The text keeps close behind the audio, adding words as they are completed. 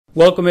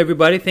Welcome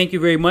everybody. Thank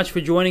you very much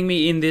for joining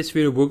me in this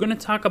video. We're going to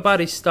talk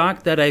about a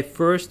stock that I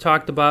first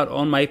talked about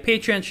on my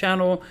Patreon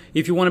channel.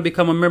 If you want to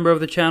become a member of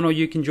the channel,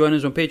 you can join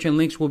us on Patreon.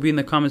 Links will be in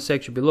the comment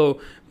section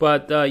below.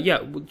 But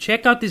yeah,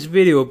 check out this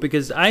video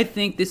because I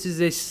think this is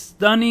a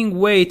stunning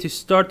way to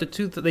start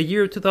the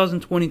year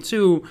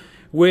 2022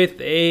 with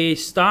a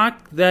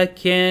stock that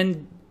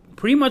can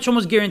pretty much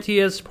almost guarantee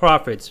us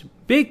profits.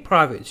 Big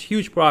profits,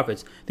 huge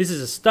profits. This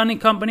is a stunning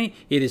company.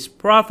 It is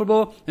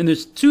profitable. And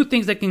there's two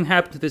things that can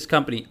happen to this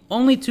company.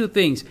 Only two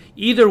things.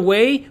 Either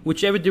way,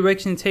 whichever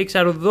direction it takes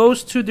out of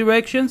those two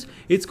directions,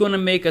 it's going to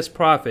make us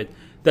profit.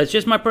 That's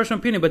just my personal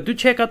opinion. But do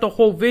check out the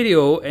whole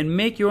video and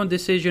make your own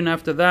decision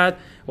after that.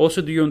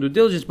 Also do your own due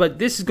diligence. But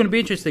this is going to be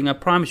interesting. I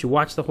promise you.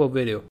 Watch the whole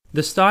video.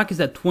 The stock is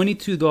at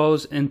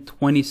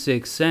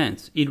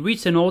 $22.26. It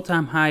reached an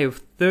all-time high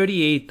of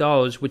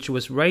 $38, which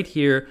was right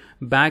here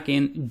back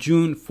in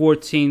June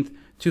 14th.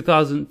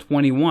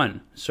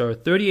 2021, so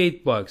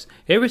 38 bucks.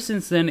 Ever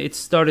since then, it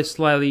started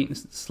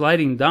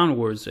sliding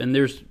downwards, and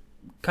there's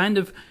kind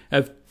of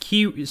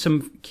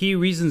some key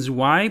reasons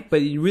why,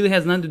 but it really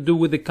has nothing to do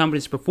with the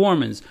company's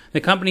performance.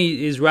 The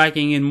company is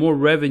racking in more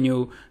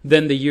revenue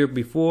than the year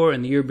before,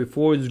 and the year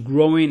before is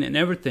growing and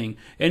everything,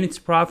 and it's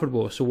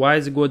profitable. So why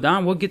does it go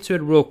down? We'll get to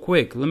it real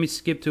quick. Let me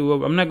skip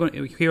to. I'm not going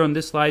to here on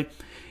this slide.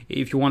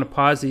 If you want to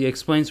pause, it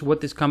explains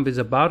what this company is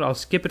about. I'll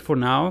skip it for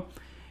now,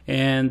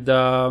 and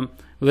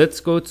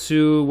let's go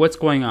to what's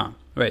going on.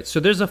 Right,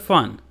 so there's a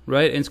fund,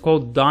 right? And it's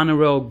called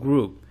Donnerell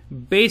Group.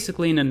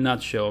 Basically, in a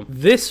nutshell,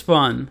 this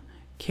fund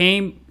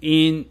came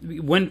in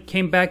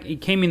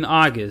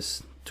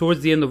August,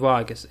 towards the end of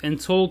August,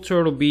 and told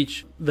Turtle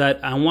Beach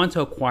that I want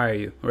to acquire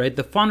you. Right,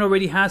 the fund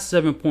already has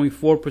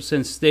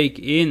 7.4% stake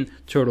in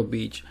Turtle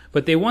Beach,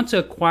 but they want to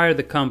acquire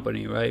the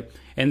company, right?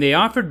 And they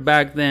offered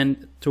back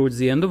then, towards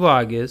the end of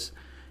August,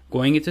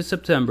 going into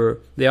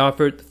September, they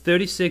offered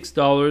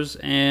 $36,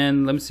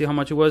 and let me see how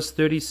much it was,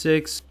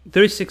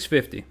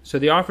 $36.50. So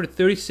they offered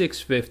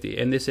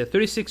 $36.50, and they said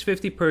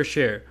 $36.50 per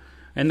share.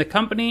 And the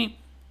company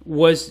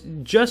was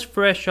just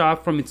fresh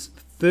off from its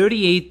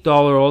 $38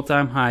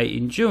 all-time high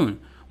in June.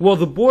 Well,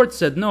 the board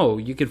said, no,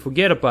 you can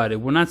forget about it.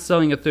 We're not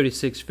selling at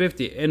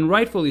 $36.50, and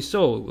rightfully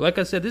so. Like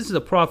I said, this is a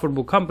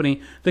profitable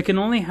company that can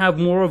only have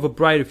more of a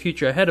brighter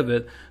future ahead of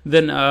it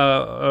than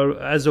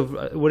as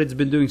of what it's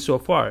been doing so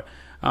far.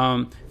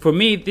 For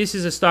me, this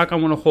is a stock I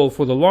want to hold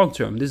for the long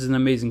term. This is an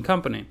amazing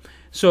company.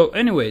 So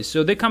anyways,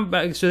 so they come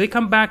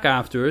back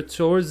after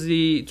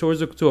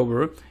towards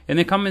October, and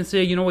they come and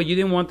say, you know what, you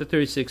didn't want the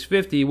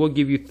 $36.50, we'll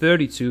give you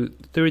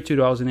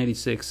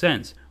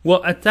 $32.86.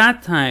 Well, at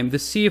that time, the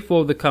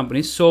CFO of the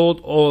company sold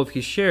all of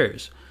his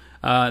shares.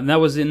 And that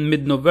was in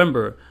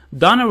mid-November.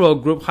 Donnerell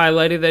Group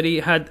highlighted that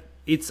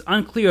it's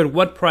unclear at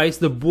what price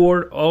the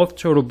board of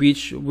Turtle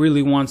Beach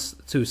really wants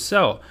to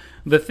sell.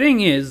 The thing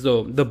is,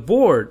 though, the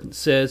board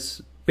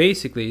says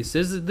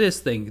this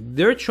thing.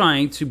 They're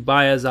trying to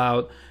buy us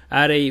out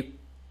at a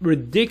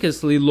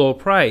ridiculously low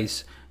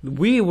price.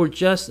 We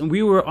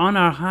were on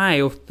our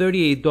high of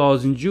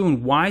 $38 in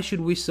June. Why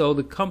should we sell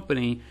the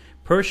company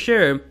per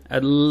share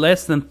at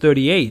less than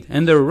 $38?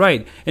 And they're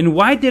right. And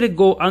why did it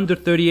go under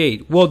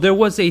 $38? Well, there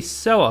was a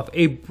sell-off,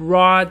 a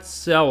broad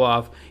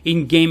sell-off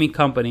in gaming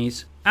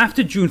companies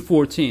after June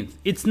 14th.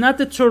 It's not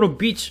that Turtle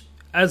Beach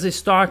as a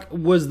stock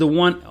was the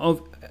one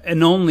of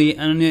and only,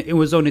 and it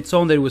was on its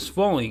own that it was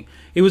falling.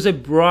 It was a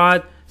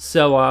broad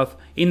sell-off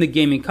in the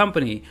gaming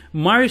company.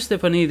 Mario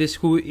Stefanidis,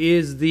 who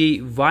is the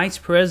vice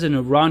president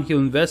of Roundhill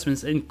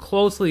Investments and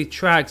closely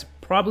tracks,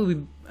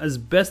 probably as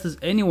best as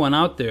anyone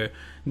out there,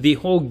 the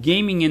whole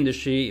gaming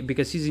industry,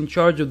 because he's in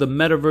charge of the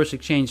Metaverse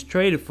Exchange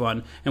Traded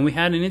Fund, and we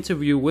had an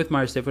interview with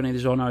Mario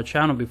Stefanidis on our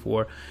channel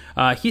before.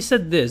 He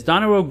said this: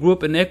 Donnerell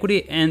Group, an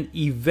equity and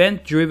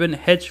event-driven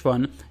hedge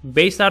fund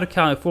based out of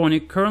California,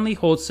 currently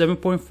holds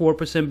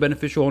 7.4%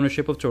 beneficial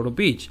ownership of Turtle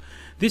Beach.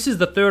 This is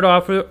the third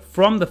offer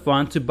from the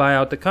fund to buy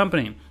out the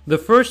company. The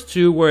first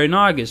two were in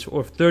August,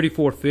 of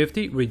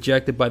 $34.50,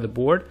 rejected by the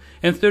board,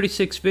 and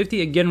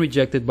 $36.50, again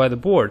rejected by the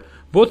board,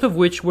 both of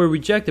which were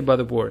rejected by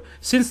the board.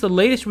 Since the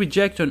latest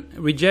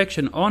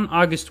rejection on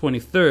August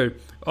 23rd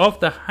of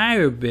the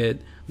higher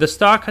bid, the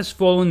stock has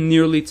fallen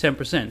nearly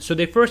 10%. So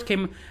they first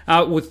came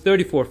out with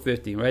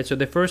 $34.50, right? So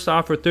they first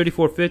offered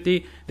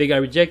 $34.50, they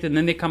got rejected, and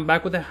then they come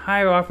back with a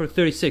higher offer of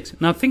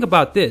 $36. Now think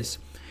about this.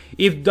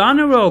 If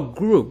Donnerell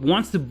Group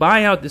wants to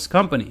buy out this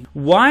company,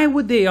 why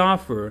would they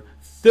offer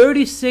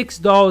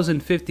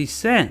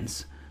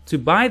 $36.50 to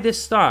buy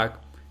this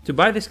stock, to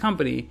buy this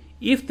company,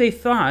 if they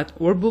thought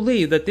or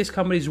believe that this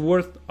company is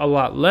worth a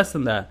lot less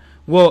than that?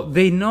 Well,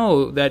 they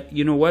know that,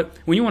 you know what,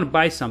 when you want to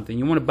buy something,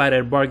 you want to buy it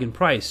at a bargain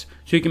price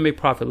so you can make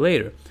profit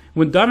later.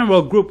 When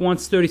Donnerell Group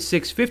wants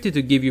 $36.50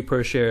 to give you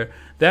per share,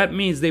 that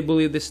means they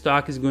believe this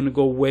stock is going to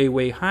go way,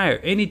 way higher,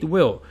 and it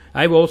will.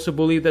 I also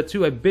believe that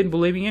too. I've been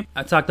believing it.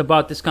 I talked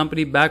about this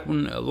company back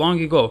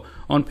long ago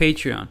on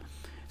Patreon.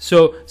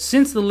 So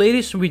since the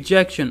latest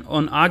rejection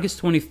on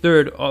August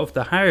 23rd of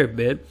the higher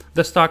bid,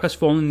 the stock has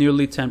fallen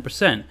nearly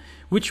 10%.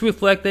 which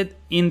reflected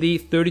in the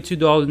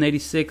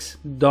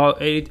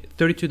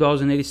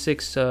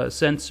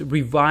 $32.86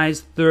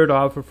 revised third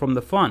offer from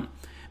the fund.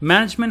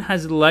 Management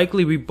has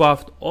likely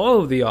rebuffed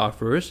all of the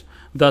offers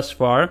thus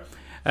far,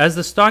 as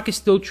the stock is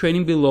still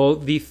trading below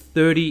the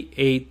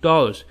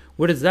 $38.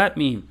 What does that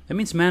mean? That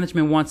means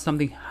management wants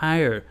something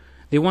higher.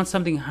 They want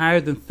something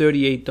higher than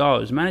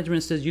 $38.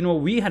 Management says, you know,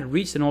 we had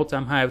reached an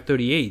all-time high of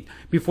 $38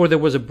 before there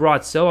was a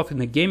broad sell-off in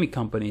the gaming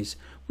companies.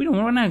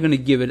 We're not going to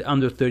give it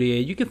under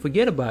 $38. You can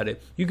forget about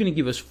it. You're going to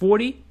give us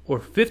 40 or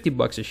 50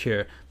 bucks a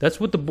share. That's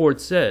what the board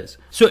says.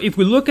 So if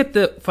we look at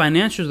the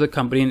financials of the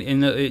company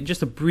in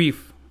just a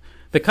brief,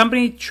 the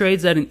company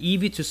trades at an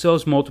EV to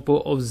sales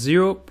multiple of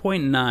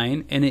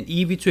 0.9 and an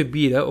EV to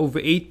EBITDA over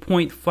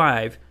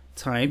 8.5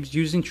 times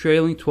using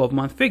trailing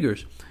 12-month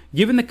figures.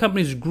 Given the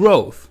company's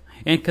growth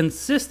and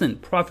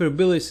consistent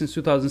profitability since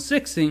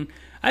 2016,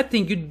 I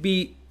think you'd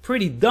be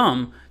pretty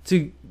dumb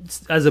to,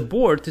 as a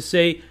board, to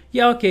say,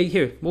 yeah, okay,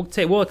 here,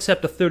 we'll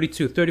accept a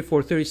 $32,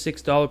 $34,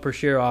 $36 per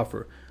share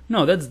offer.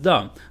 No, that's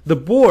dumb. The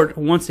board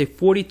wants a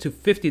 $40 to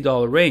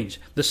 $50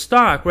 range. The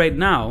stock right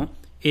now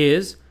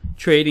is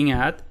trading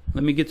at,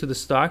 let me get to the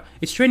stock,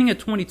 it's trading at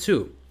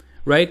 22,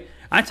 right?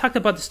 I talked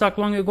about the stock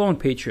long ago on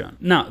Patreon.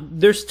 Now,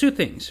 there's two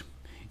things.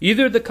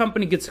 Either the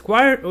company gets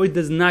acquired or it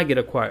does not get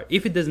acquired.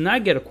 If it does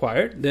not get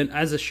acquired, then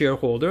as a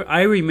shareholder,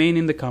 I remain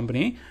in the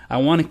company. I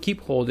want to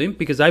keep holding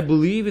because I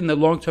believe in the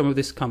long term of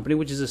this company,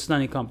 which is a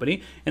stunning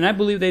company, and I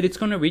believe that it's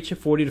going to reach a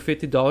 $40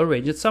 to $50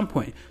 range at some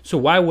point. So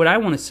why would I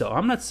want to sell?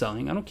 I'm not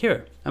selling. I don't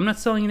care. I'm not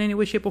selling in any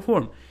way, shape, or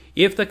form.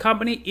 If the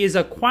company is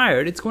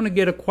acquired, it's going to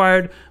get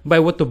acquired by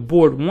what the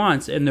board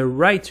wants and their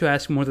right to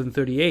ask more than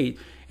 38.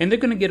 And they're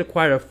going to get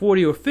acquired at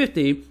 40 or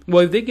 50.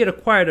 Well, if they get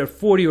acquired at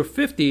 40 or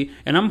 50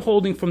 and I'm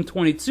holding from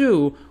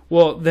 22,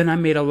 well, then I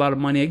made a lot of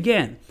money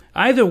again.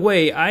 Either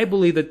way, I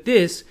believe that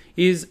this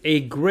is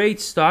a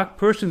great stock,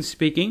 personally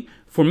speaking,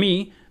 for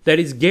me, that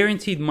is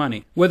guaranteed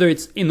money, whether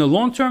it's in the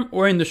long term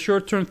or in the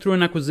short term through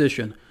an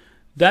acquisition.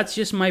 That's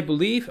just my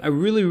belief. I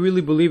really,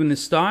 really believe in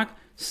this stock.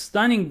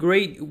 Stunning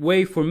great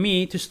way for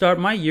me to start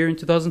my year in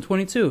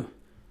 2022.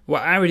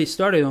 Well, I already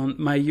started on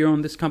my year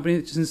on this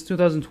company since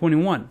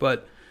 2021,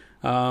 but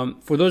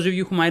for those of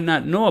you who might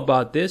not know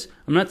about this,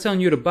 I'm not telling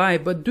you to buy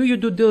it, but do your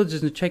due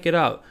diligence and check it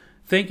out.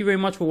 Thank you very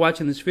much for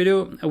watching this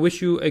video. I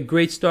wish you a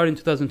great start in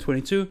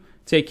 2022.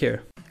 Take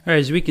care. Alright,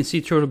 as we can see,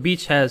 Turtle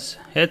Beach has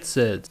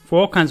headsets for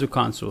all kinds of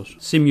consoles.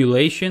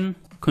 Simulation,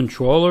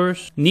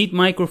 controllers, neat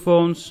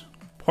microphones,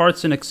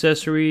 parts and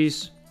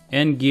accessories,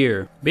 and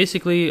gear.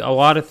 Basically, a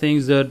lot of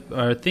things that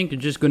I think are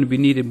just going to be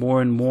needed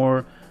more and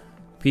more.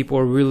 People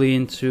are really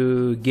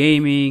into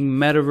gaming,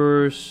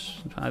 metaverse,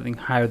 I think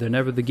higher than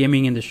ever. The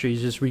gaming industry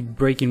is just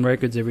breaking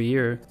records every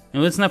year.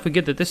 And let's not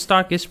forget that this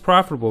stock is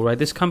profitable, right?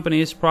 This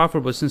company is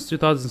profitable since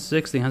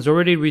 2016, has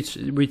already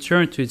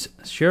returned to its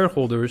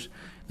shareholders in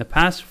the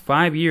past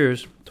 5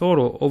 years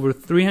total, over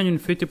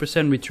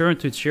 350% return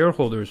to its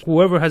shareholders.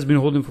 Whoever has been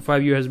holding for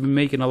 5 years has been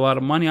making a lot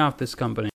of money off this company.